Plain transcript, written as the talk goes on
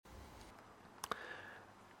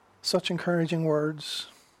Such encouraging words.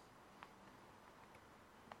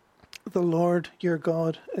 The Lord your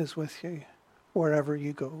God is with you wherever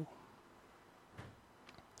you go.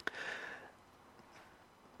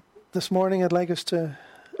 This morning I'd like us to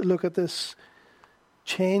look at this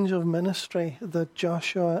change of ministry that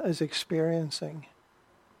Joshua is experiencing.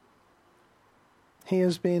 He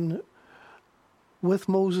has been with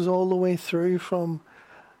Moses all the way through from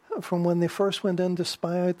when they first went in to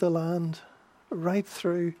spy out the land, right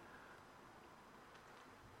through.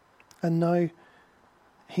 And now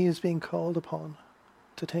he is being called upon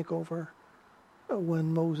to take over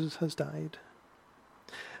when Moses has died.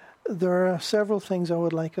 There are several things I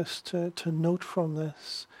would like us to note from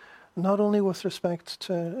this, not only with respect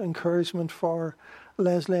to encouragement for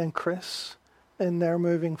Leslie and Chris in their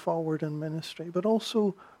moving forward in ministry, but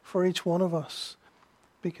also for each one of us,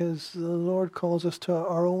 because the Lord calls us to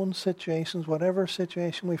our own situations, whatever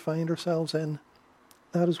situation we find ourselves in.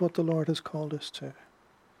 That is what the Lord has called us to.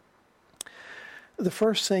 The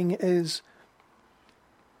first thing is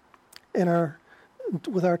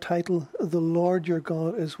with our title, The Lord Your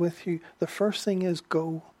God is with you. The first thing is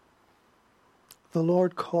go. The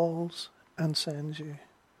Lord calls and sends you.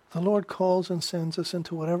 The Lord calls and sends us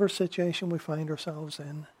into whatever situation we find ourselves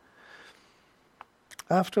in.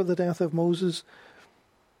 After the death of Moses,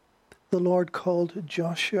 the Lord called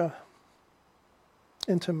Joshua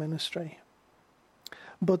into ministry.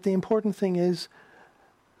 But the important thing is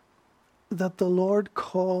that the Lord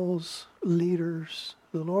calls leaders,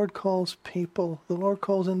 the Lord calls people, the Lord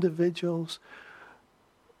calls individuals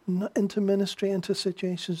into ministry, into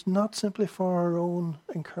situations, not simply for our own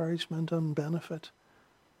encouragement and benefit,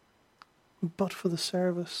 but for the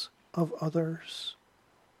service of others.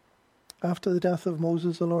 After the death of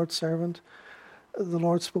Moses, the Lord's servant, the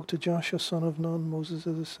Lord spoke to Joshua, son of Nun, Moses'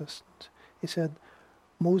 assistant. He said,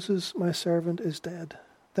 Moses, my servant, is dead.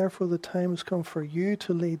 Therefore the time has come for you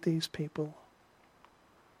to lead these people.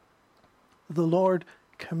 The Lord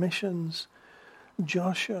commissions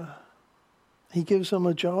Joshua. He gives him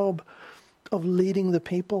a job of leading the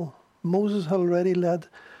people. Moses had already led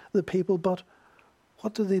the people, but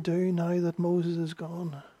what do they do now that Moses is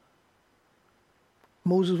gone?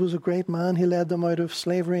 Moses was a great man. He led them out of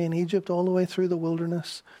slavery in Egypt all the way through the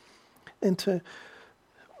wilderness into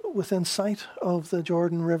within sight of the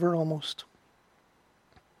Jordan River almost.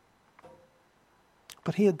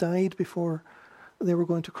 But he had died before they were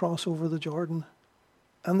going to cross over the Jordan,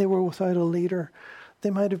 and they were without a leader. They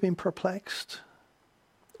might have been perplexed.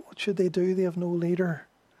 What should they do? They have no leader.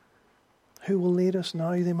 Who will lead us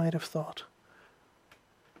now? They might have thought.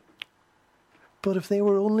 But if they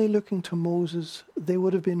were only looking to Moses, they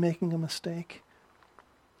would have been making a mistake.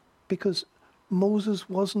 Because Moses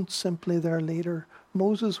wasn't simply their leader.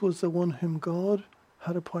 Moses was the one whom God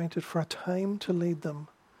had appointed for a time to lead them.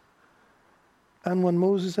 And when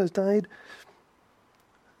Moses has died,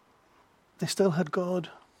 they still had God.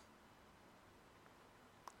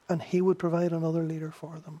 And he would provide another leader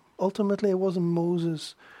for them. Ultimately, it wasn't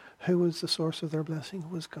Moses who was the source of their blessing. It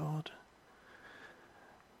was God.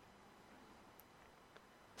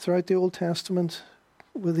 Throughout the Old Testament,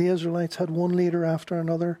 where the Israelites had one leader after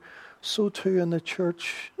another, so too in the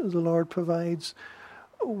church, the Lord provides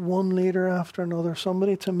one leader after another,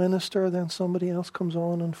 somebody to minister, then somebody else comes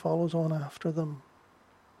on and follows on after them.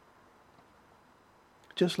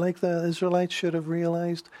 Just like the Israelites should have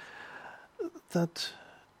realized that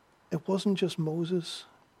it wasn't just Moses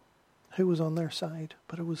who was on their side,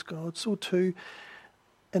 but it was God. So too,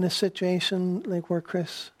 in a situation like where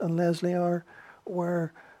Chris and Leslie are,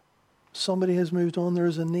 where somebody has moved on, there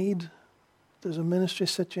is a need, there's a ministry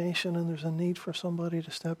situation, and there's a need for somebody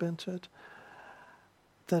to step into it,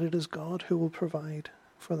 that it is God who will provide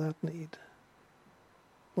for that need.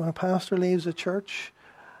 When a pastor leaves a church,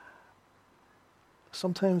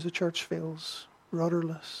 sometimes the church feels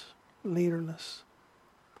rudderless, leaderless.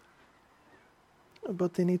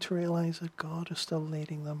 But they need to realize that God is still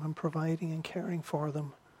leading them and providing and caring for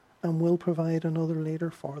them, and will provide another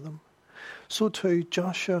leader for them. So too,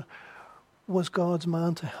 Joshua was God's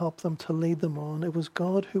man to help them, to lead them on. It was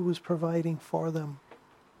God who was providing for them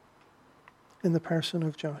in the person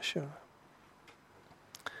of Joshua.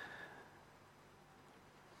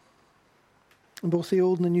 In both the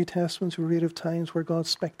Old and the New Testaments, we read of times where God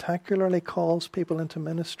spectacularly calls people into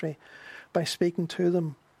ministry by speaking to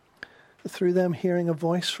them, through them hearing a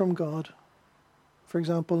voice from God. For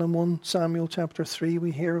example, in 1 Samuel chapter 3,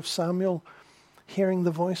 we hear of Samuel hearing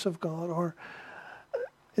the voice of God. Or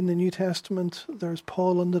in the New Testament, there's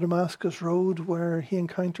Paul on the Damascus Road where he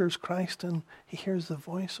encounters Christ and he hears the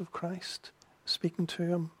voice of Christ speaking to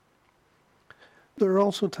him. There are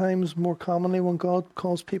also times, more commonly, when God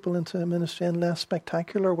calls people into ministry in less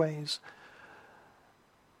spectacular ways.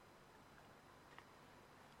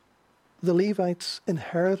 The Levites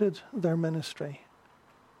inherited their ministry.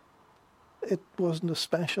 It wasn't a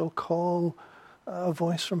special call, a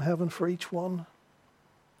voice from heaven for each one.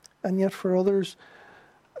 And yet for others,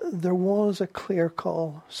 there was a clear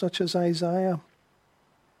call, such as Isaiah.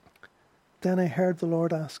 Then I heard the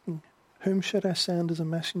Lord asking, whom should I send as a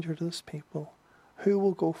messenger to this people? Who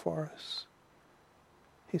will go for us?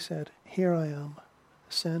 He said, here I am,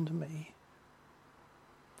 send me.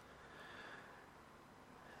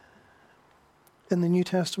 In the New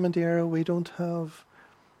Testament era, we don't have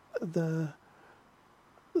the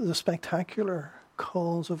spectacular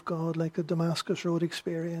calls of God like the Damascus Road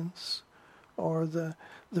experience or the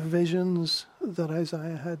visions that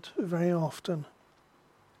Isaiah had very often.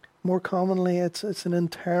 More commonly, it's an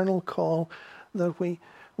internal call that we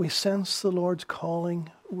sense the Lord's calling,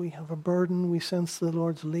 we have a burden, we sense the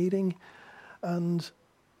Lord's leading, and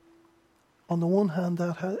on the one hand,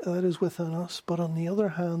 that is within us, but on the other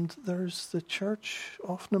hand, there's the church,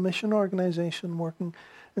 often a mission organization working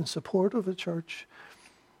in support of a church,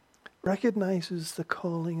 recognizes the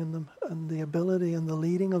calling and the ability and the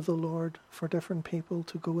leading of the Lord for different people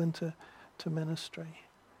to go into ministry.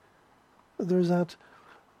 There's that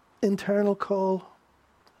internal call,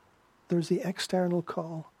 there's the external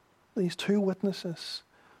call. These two witnesses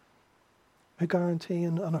who guarantee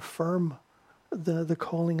and affirm the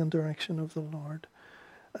calling and direction of the Lord.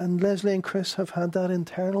 And Leslie and Chris have had that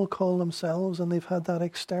internal call themselves, and they've had that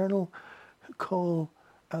external call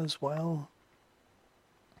as well.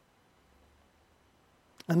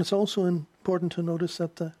 And it's also important to notice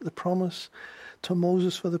that the promise to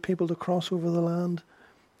Moses for the people to cross over the land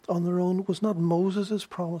on their own was not Moses'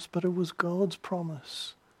 promise, but it was God's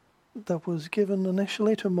promise that was given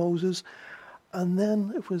initially to Moses, and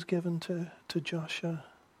then it was given to Joshua.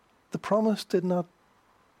 The promise did not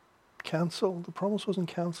cancel. The promise wasn't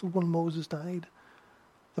cancelled when Moses died.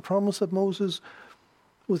 The promise that Moses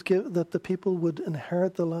was that the people would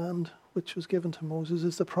inherit the land which was given to Moses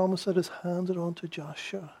is the promise that is handed on to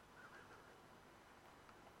Joshua.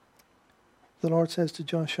 The Lord says to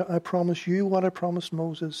Joshua, I promise you what I promised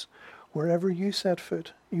Moses. Wherever you set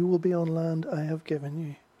foot, you will be on land I have given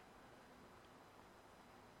you.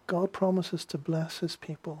 God promises to bless his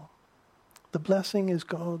people. The blessing is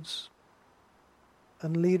God's.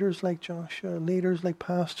 And leaders like Joshua, leaders like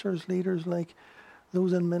pastors, leaders like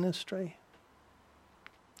those in ministry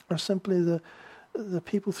are simply the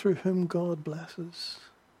people through whom God blesses.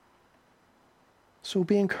 So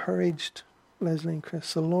be encouraged, Leslie and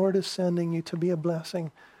Chris. The Lord is sending you to be a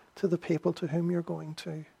blessing to the people to whom you're going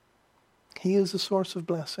to. He is the source of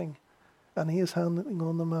blessing, and he is handing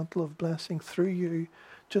on the mantle of blessing through you,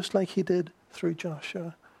 just like he did through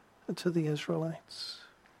Joshua and to the Israelites.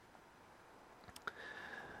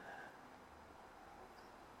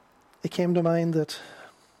 It came to mind that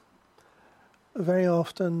very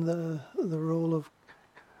often the role of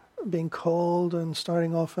being called and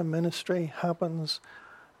starting off in ministry happens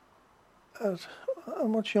at a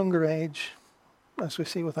much younger age, as we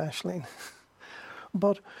see with Aisling.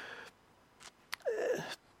 But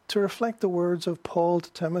to reflect the words of Paul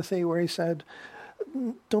to Timothy, where he said,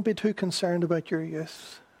 don't be too concerned about your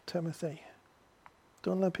youth, Timothy.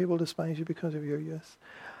 Don't let people despise you because of your youth.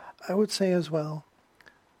 I would say as well,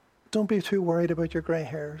 don't be too worried about your grey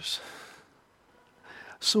hairs.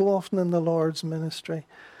 So often in the Lord's ministry,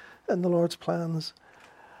 in the Lord's plans,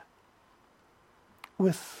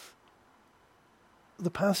 with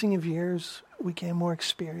the passing of years, we gain more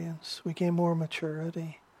experience, we gain more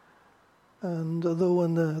maturity. And although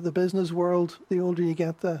in the business world, the older you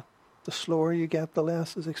get, the slower you get, the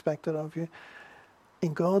less is expected of you,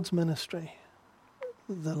 in God's ministry,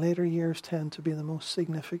 the later years tend to be the most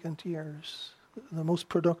significant years, the most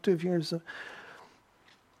productive years.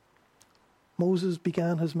 Moses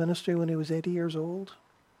began his ministry when he was 80 years old,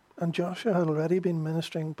 and Joshua had already been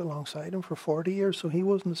ministering alongside him for 40 years, so he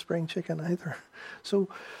wasn't a spring chicken either. So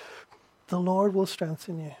the Lord will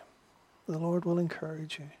strengthen you. The Lord will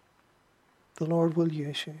encourage you. The Lord will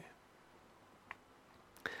use you.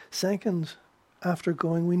 Second, after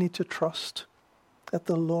going, we need to trust that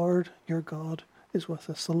the Lord your God is with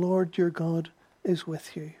us. The Lord your God is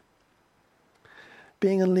with you.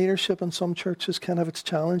 Being in leadership in some churches can have its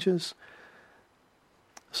challenges.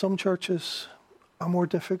 Some churches are more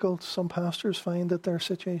difficult. Some pastors find that their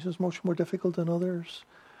situation is much more difficult than others.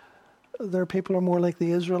 Their people are more like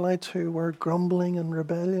the Israelites who were grumbling and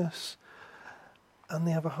rebellious, and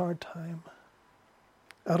they have a hard time.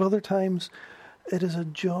 At other times, It is a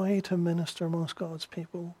joy to minister amongst God's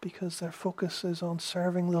people because their focus is on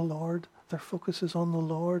serving the Lord. Their focus is on the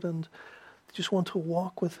Lord and they just want to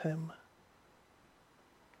walk with him.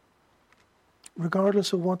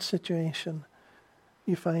 Regardless of what situation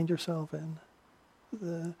you find yourself in,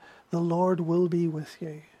 the Lord will be with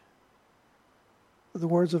you. The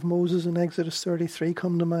words of Moses in Exodus 33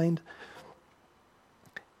 come to mind.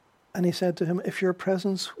 And he said to him, "If your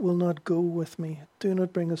presence will not go with me, do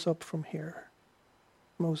not bring us up from here."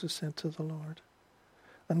 Moses said to the Lord.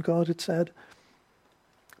 And God had said,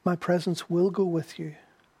 "My presence will go with you,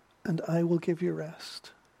 and I will give you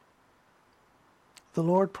rest." The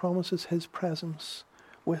Lord promises his presence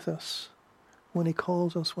with us when he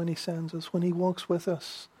calls us, when he sends us, when he walks with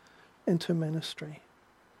us into ministry.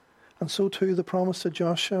 And so too the promise to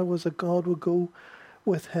Joshua was that God would go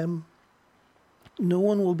with him. No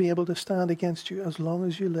one will be able to stand against you as long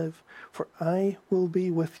as you live, for I will be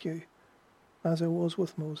with you, as I was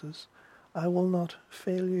with Moses. I will not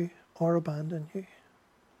fail you or abandon you,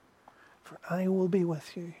 for I will be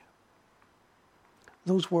with you.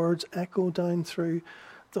 Those words echo down through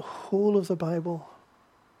the whole of the Bible,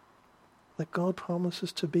 that God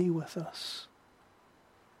promises to be with us.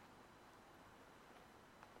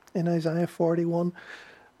 In Isaiah 41,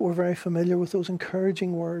 we're very familiar with those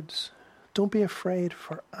encouraging words. Don't be afraid,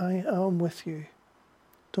 for I am with you.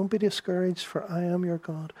 Don't be discouraged, for I am your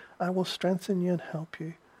God. I will strengthen you and help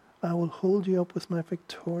you. I will hold you up with my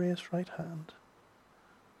victorious right hand.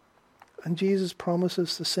 And Jesus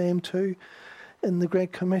promises the same too. In the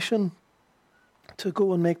Great Commission to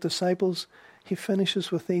go and make disciples, he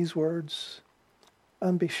finishes with these words,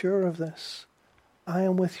 "And be sure of this, I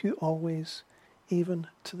am with you always, even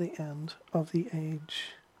to the end of the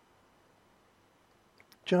age."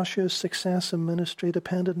 Joshua's success in ministry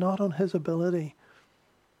depended not on his ability,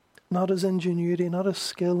 not his ingenuity, not his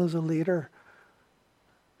skill as a leader,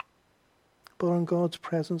 but on God's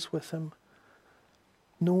presence with him.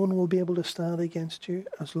 No one will be able to stand against you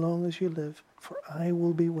as long as you live, for I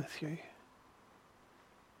will be with you.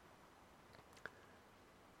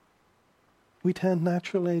 We tend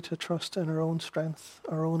naturally to trust in our own strength,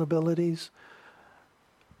 our own abilities,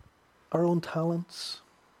 our own talents.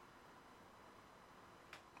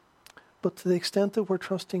 But to the extent that we're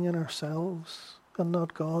trusting in ourselves and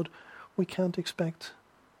not God, we can't expect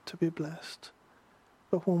to be blessed.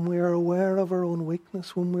 But when we are aware of our own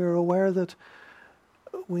weakness, when we are aware that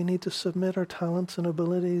we need to submit our talents and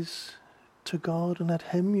abilities to God and let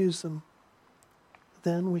him use them,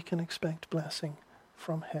 then we can expect blessing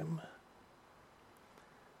from him.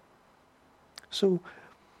 So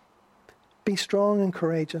be strong and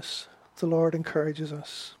courageous. The Lord encourages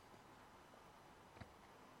us.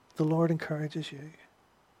 The Lord encourages you.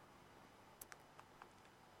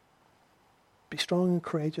 Be strong and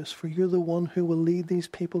courageous, for you're the one who will lead these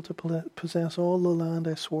people to possess all the land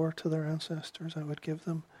I swore to their ancestors I would give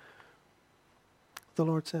them. The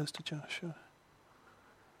Lord says to Joshua,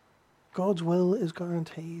 God's will is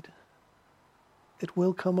guaranteed. It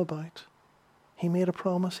will come about. He made a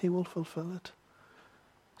promise, he will fulfill it.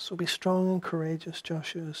 So be strong and courageous,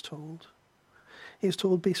 Joshua is told. He is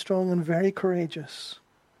told, be strong and very courageous.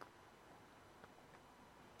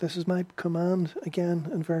 This is my command again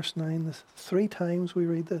in verse 9. 3 times we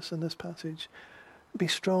read this in this passage. Be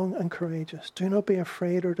strong and courageous. Do not be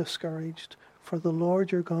afraid or discouraged, for the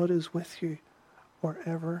Lord your God is with you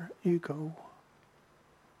wherever you go.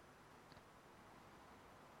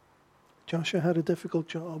 Joshua had a difficult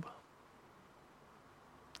job.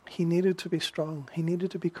 He needed to be strong. He needed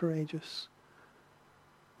to be courageous.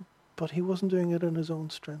 But he wasn't doing it in his own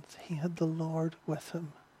strength. He had the Lord with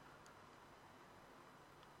him.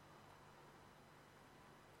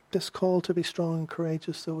 This call to be strong and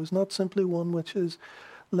courageous, though, is not simply one which is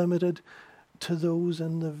limited to those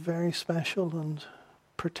in the very special and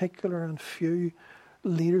particular and few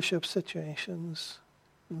leadership situations.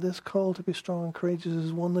 This call to be strong and courageous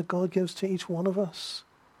is one that God gives to each one of us.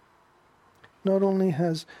 Not only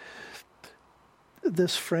has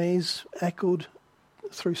this phrase echoed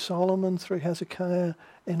through Solomon, through Hezekiah,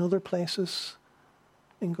 in other places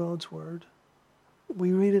in God's Word,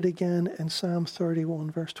 we read it again in Psalm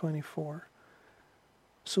 31, verse 24.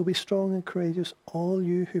 So be strong and courageous, all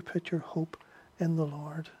you who put your hope in the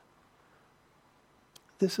Lord.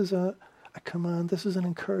 This is a command, this is an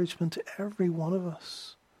encouragement to every one of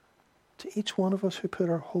us, to each one of us who put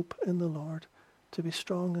our hope in the Lord, to be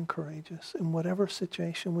strong and courageous in whatever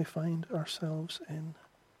situation we find ourselves in.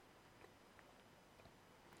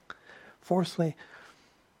 Fourthly,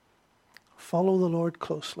 follow the Lord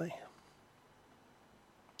closely.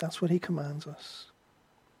 That's what he commands us.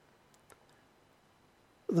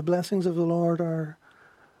 The blessings of the Lord are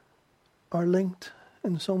linked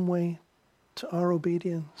in some way to our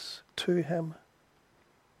obedience to him.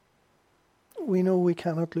 We know we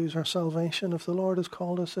cannot lose our salvation. If the Lord has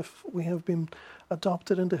called us, if we have been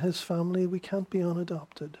adopted into his family, we can't be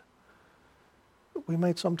unadopted. We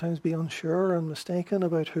might sometimes be unsure and mistaken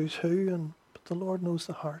about who's who, but the Lord knows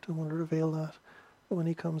the heart and will reveal that when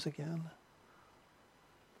he comes again.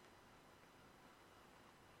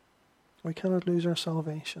 We cannot lose our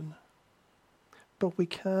salvation, but we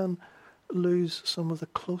can lose some of the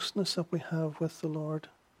closeness that we have with the Lord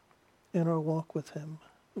in our walk with him.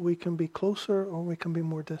 We can be closer or we can be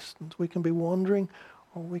more distant. We can be wandering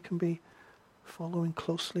or we can be following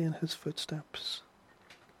closely in his footsteps.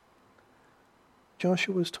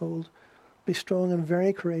 Joshua was told, be strong and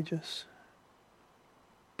very courageous.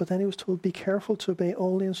 But then he was told, be careful to obey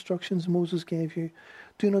all the instructions Moses gave you.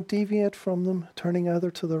 Do not deviate from them, turning either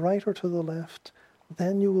to the right or to the left.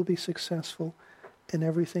 Then you will be successful in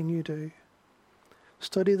everything you do.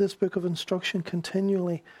 Study this book of instruction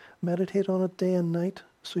continually. Meditate on it day and night,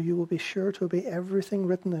 so you will be sure to obey everything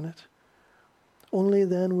written in it. Only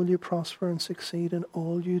then will you prosper and succeed in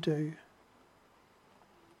all you do.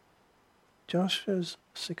 Joshua's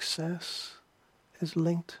success is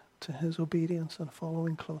linked to his obedience and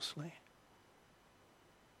following closely.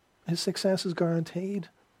 His success is guaranteed,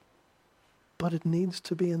 but it needs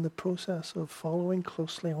to be in the process of following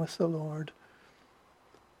closely with the Lord.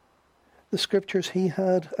 The scriptures he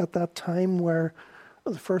had at that time were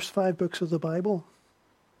the first 5 books of the Bible.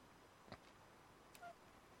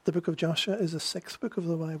 The book of Joshua is the 6th book of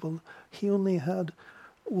the Bible. He only had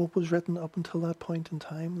what was written up until that point in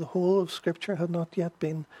time. The whole of Scripture had not yet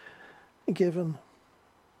been given,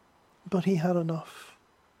 but he had enough.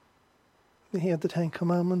 He had the 10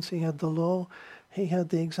 Commandments, he had the law, he had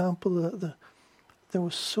the example. There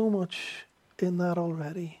was so much in that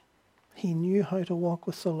already. He knew how to walk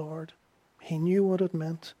with the Lord. He knew what it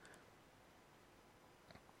meant.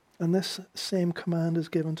 And this same command is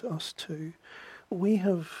given to us too. We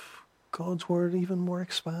have God's word even more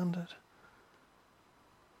expanded.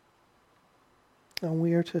 And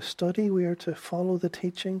we are to study, we are to follow the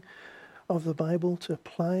teaching of the Bible, to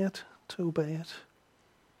apply it, to obey it.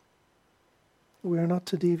 We are not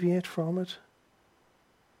to deviate from it.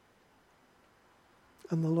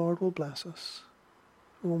 And the Lord will bless us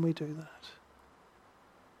when we do that.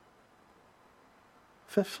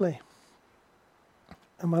 Fifthly,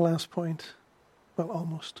 and my last point, well,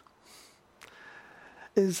 almost,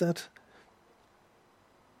 is that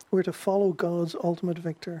we're to follow God's ultimate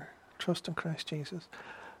victor, trust in Christ Jesus.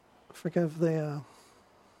 Forgive the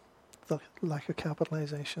lack of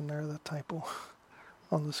capitalization there, that typo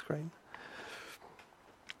on the screen.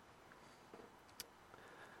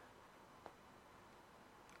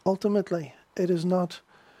 Ultimately, it is not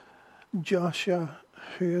Joshua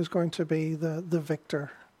who is going to be the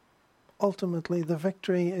victor. Ultimately, the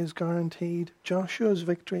victory is guaranteed. Joshua's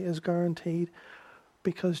victory is guaranteed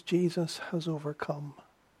because Jesus has overcome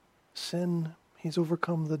sin. He's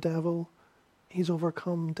overcome the devil. He's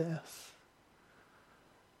overcome death.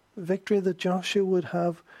 The victory that Joshua would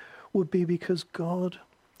have would be because God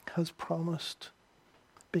has promised,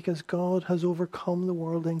 because God has overcome the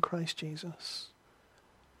world in Christ Jesus.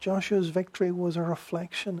 Joshua's victory was a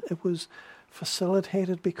reflection. It was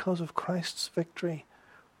facilitated because of Christ's victory.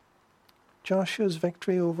 Joshua's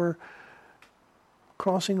victory over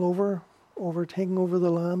crossing over taking over the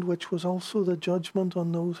land, which was also the judgment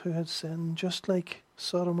on those who had sinned, just like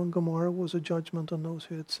Sodom and Gomorrah was a judgment on those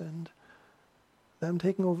who had sinned. Them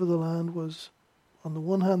taking over the land was, on the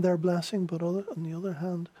one hand, their blessing, but on the other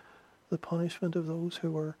hand, the punishment of those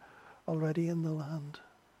who were already in the land.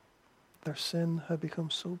 Their sin had become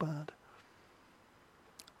so bad.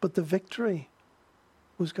 But the victory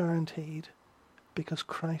was guaranteed because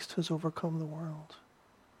Christ has overcome the world.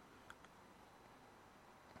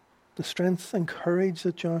 The strength and courage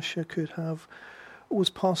that Joshua could have was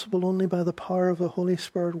possible only by the power of the Holy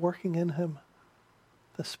Spirit working in him,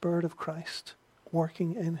 the Spirit of Christ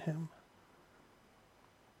working in him.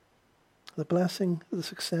 The blessing, the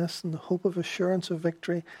success, and the hope of assurance of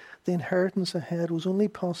victory, the inheritance ahead, was only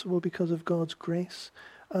possible because of God's grace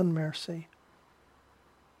and mercy.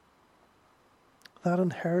 That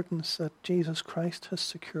inheritance that Jesus Christ has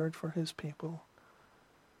secured for his people.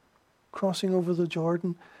 Crossing over the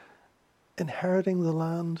Jordan, inheriting the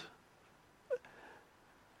land.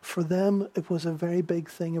 For them, it was a very big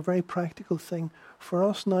thing, a very practical thing. For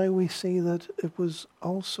us now, we see that it was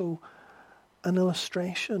also an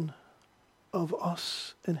illustration of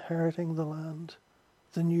us inheriting the land,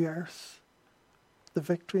 the new earth, the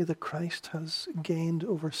victory that Christ has gained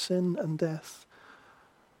over sin and death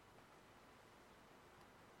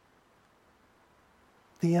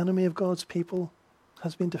The enemy of God's people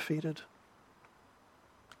has been defeated.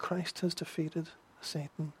 Christ has defeated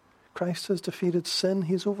Satan. Christ has defeated sin.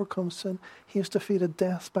 He's overcome sin. He has defeated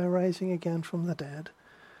death by rising again from the dead.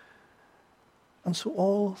 And so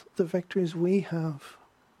all the victories we have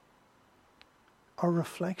are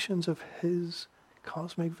reflections of his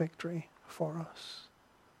cosmic victory for us.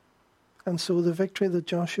 And so the victory that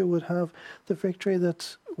Joshua would have, the victory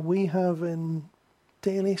that we have in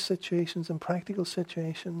daily situations and practical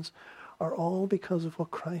situations, are all because of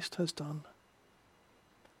what Christ has done.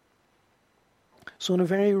 So in a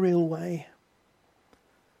very real way,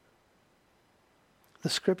 the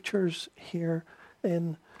scriptures here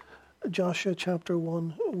in Joshua chapter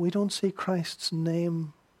 1, we don't see Christ's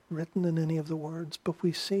name written in any of the words, but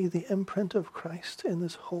we see the imprint of Christ in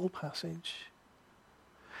this whole passage.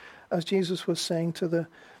 As Jesus was saying to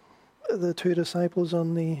the two disciples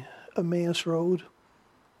on the Emmaus Road,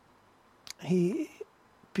 he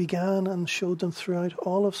began and showed them throughout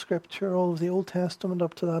all of Scripture, all of the Old Testament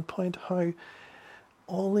up to that point, how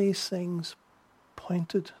all these things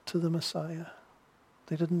pointed to the Messiah.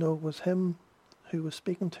 They didn't know it was him who was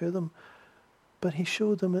speaking to them, but he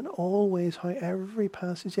showed them in all ways how every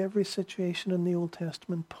passage, every situation in the Old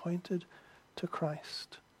Testament pointed to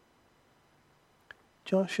Christ.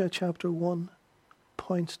 Joshua chapter 1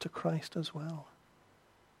 points to Christ as well.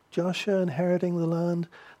 Joshua inheriting the land,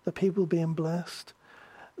 the people being blessed,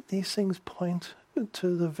 these things point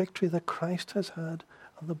to the victory that Christ has had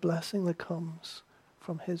and the blessing that comes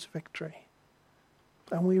from his victory.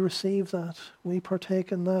 And we receive that, we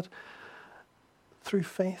partake in that through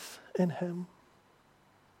faith in him.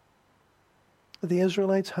 The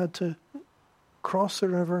Israelites had to cross the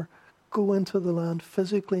river, go into the land,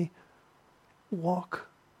 physically walk,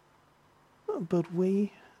 but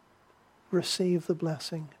we receive the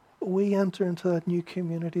blessing. We enter into that new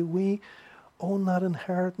community. We own that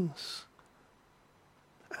inheritance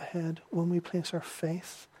ahead when we place our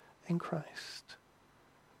faith in Christ.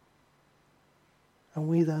 And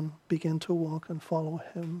we then begin to walk and follow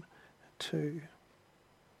him too.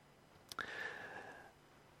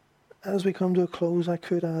 As we come to a close, I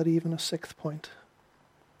could add even a sixth point,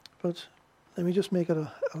 but let me just make it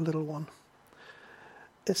a little one.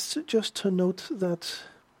 It's just to note that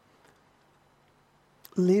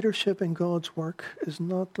leadership in God's work is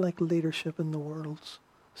not like leadership in the world's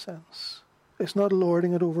sense. It's not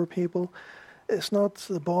lording it over people. It's not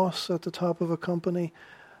the boss at the top of a company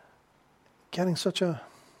getting such a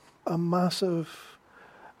massive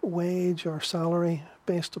wage or salary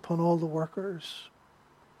based upon all the workers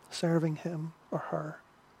serving him or her.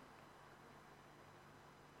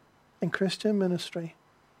 In Christian ministry,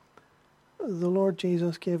 the Lord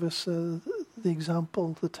Jesus gave us the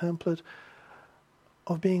example, the template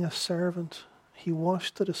of being a servant. He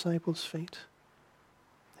washed the disciples' feet.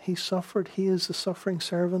 He suffered. He is the suffering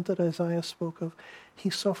servant that Isaiah spoke of. He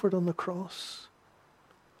suffered on the cross.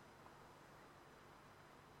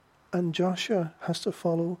 And Joshua has to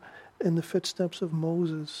follow in the footsteps of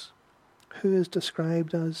Moses, who is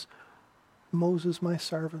described as Moses, my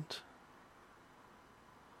servant.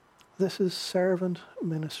 This is servant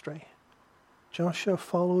ministry. Joshua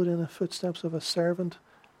followed in the footsteps of a servant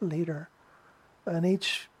leader. And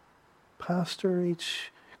each pastor,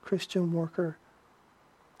 each Christian worker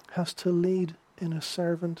has to lead in a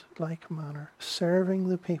servant-like manner, serving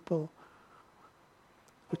the people,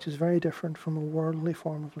 which is very different from a worldly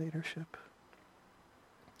form of leadership.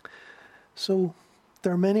 So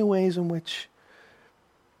there are many ways in which,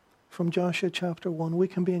 from Joshua chapter 1, we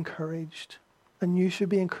can be encouraged. And you should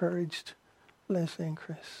be encouraged, Leslie and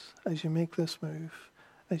Chris, as you make this move,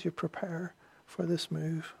 as you prepare for this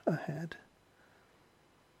move ahead.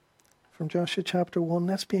 From Joshua chapter 1,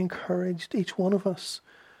 let's be encouraged, each one of us,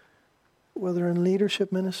 whether in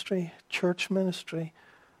leadership ministry, church ministry,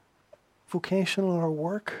 vocational or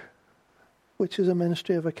work, which is a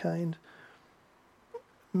ministry of a kind,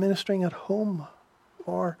 ministering at home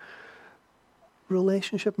or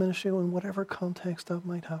relationship ministry in whatever context that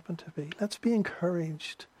might happen to be. Let's be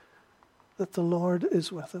encouraged that the Lord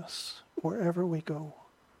is with us wherever we go.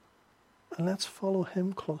 And let's follow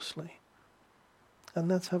him closely. And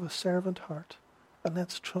let's have a servant heart. And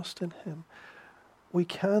let's trust in him. We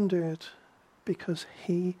can do it because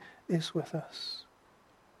he is with us.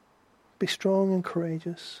 Be strong and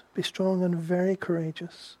courageous. Be strong and very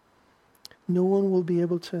courageous. No one will be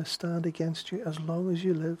able to stand against you as long as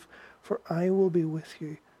you live, for I will be with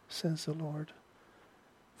you, says the Lord.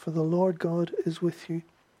 For the Lord God is with you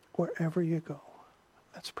wherever you go.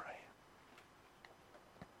 Let's pray.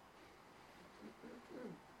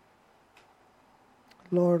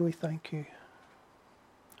 Lord, we thank you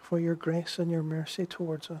for your grace and your mercy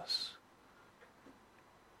towards us.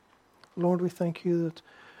 Lord, we thank you that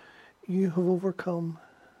you have overcome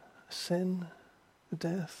sin,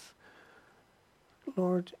 death.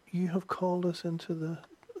 Lord, you have called us into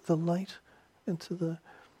the light, into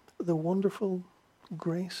the wonderful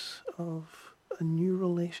grace of a new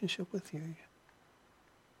relationship with you.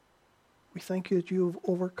 We thank you that you have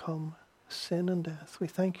overcome sin and death. We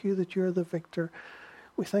thank you that you're the victor.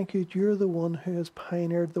 We thank you that you're the one who has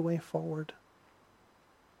pioneered the way forward.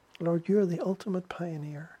 Lord, you're the ultimate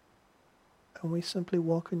pioneer, and we simply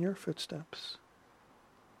walk in your footsteps.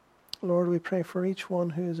 Lord, we pray for each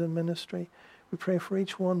one who is in ministry. We pray for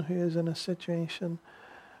each one who is in a situation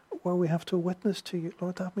where we have to witness to you.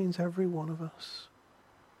 Lord, that means every one of us.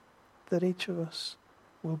 That each of us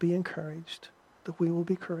will be encouraged, that we will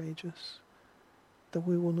be courageous, that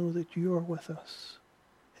we will know that you are with us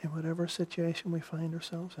in whatever situation we find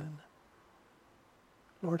ourselves in.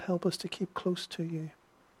 Lord, help us to keep close to you.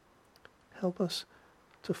 Help us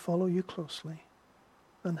to follow you closely,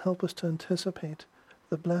 and help us to anticipate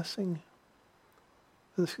the blessing,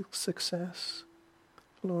 the success,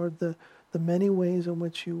 Lord, the many ways in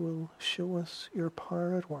which you will show us your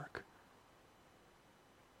power at work.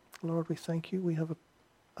 Lord, we thank you. We have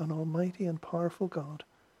an almighty and powerful God.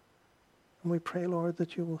 And we pray, Lord,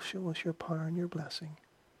 that you will show us your power and your blessing.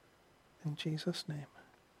 In Jesus' name,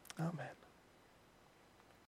 amen.